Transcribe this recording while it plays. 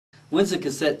When's a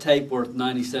cassette tape worth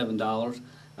 $97?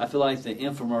 I feel like the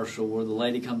infomercial where the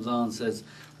lady comes on and says,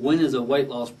 when is a weight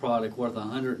loss product worth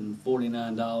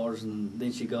 $149? And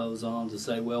then she goes on to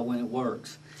say, well, when it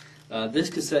works. This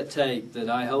cassette tape that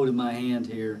I hold in my hand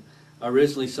here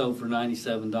originally sold for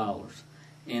 $97.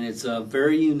 And it's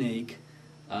very unique.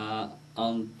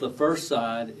 On the first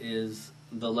side is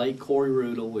the late Corey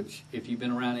Rudel, which if you've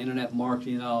been around internet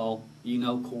marketing at all, you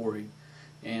know Corey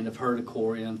and have heard of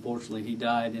Corey. Unfortunately, he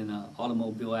died in an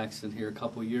automobile accident here a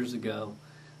couple of years ago.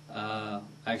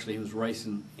 Actually, he was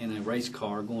racing in a race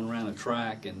car going around a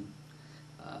track, and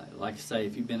like I say,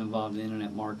 if you've been involved in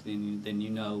internet marketing, then you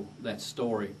know that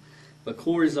story. But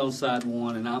Corey's on side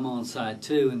one, and I'm on side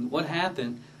two. And what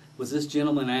happened was this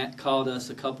gentleman called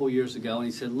us a couple of years ago, and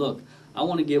he said, look, I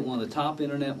want to get one of the top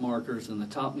internet marketers and the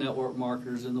top network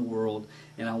marketers in the world,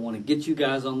 and I want to get you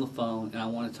guys on the phone, and I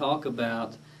want to talk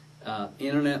about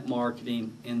internet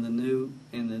marketing in the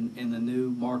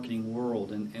new marketing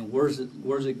world, and where's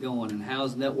it going, and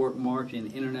how's network marketing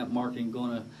and internet marketing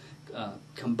going to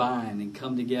combine and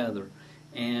come together.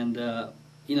 And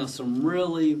you know, some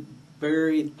really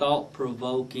very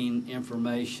thought-provoking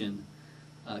information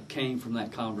came from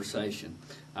that conversation.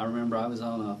 I remember I was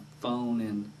on a phone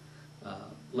in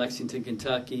Lexington,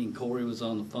 Kentucky, and Corey was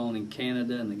on the phone in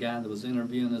Canada, and the guy that was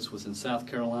interviewing us was in South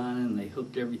Carolina, and they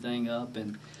hooked everything up,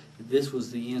 and this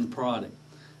was the end product.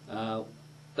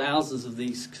 Thousands of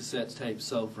these cassette tapes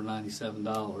sold for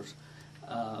 $97.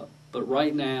 But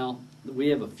right now, we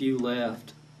have a few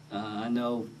left. I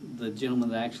know the gentleman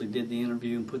that actually did the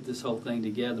interview and put this whole thing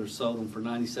together sold them for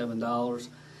 $97.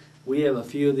 We have a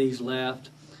few of these left.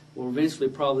 We're eventually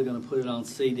probably going to put it on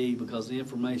CD because the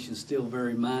information is still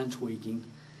very mind-tweaking.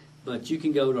 But you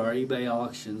can go to our eBay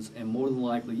auctions, and more than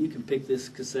likely you can pick this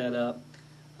cassette up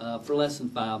for less than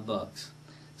 $5.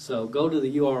 So go to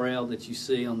the URL that you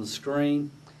see on the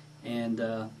screen and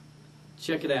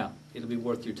check it out. It'll be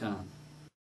worth your time.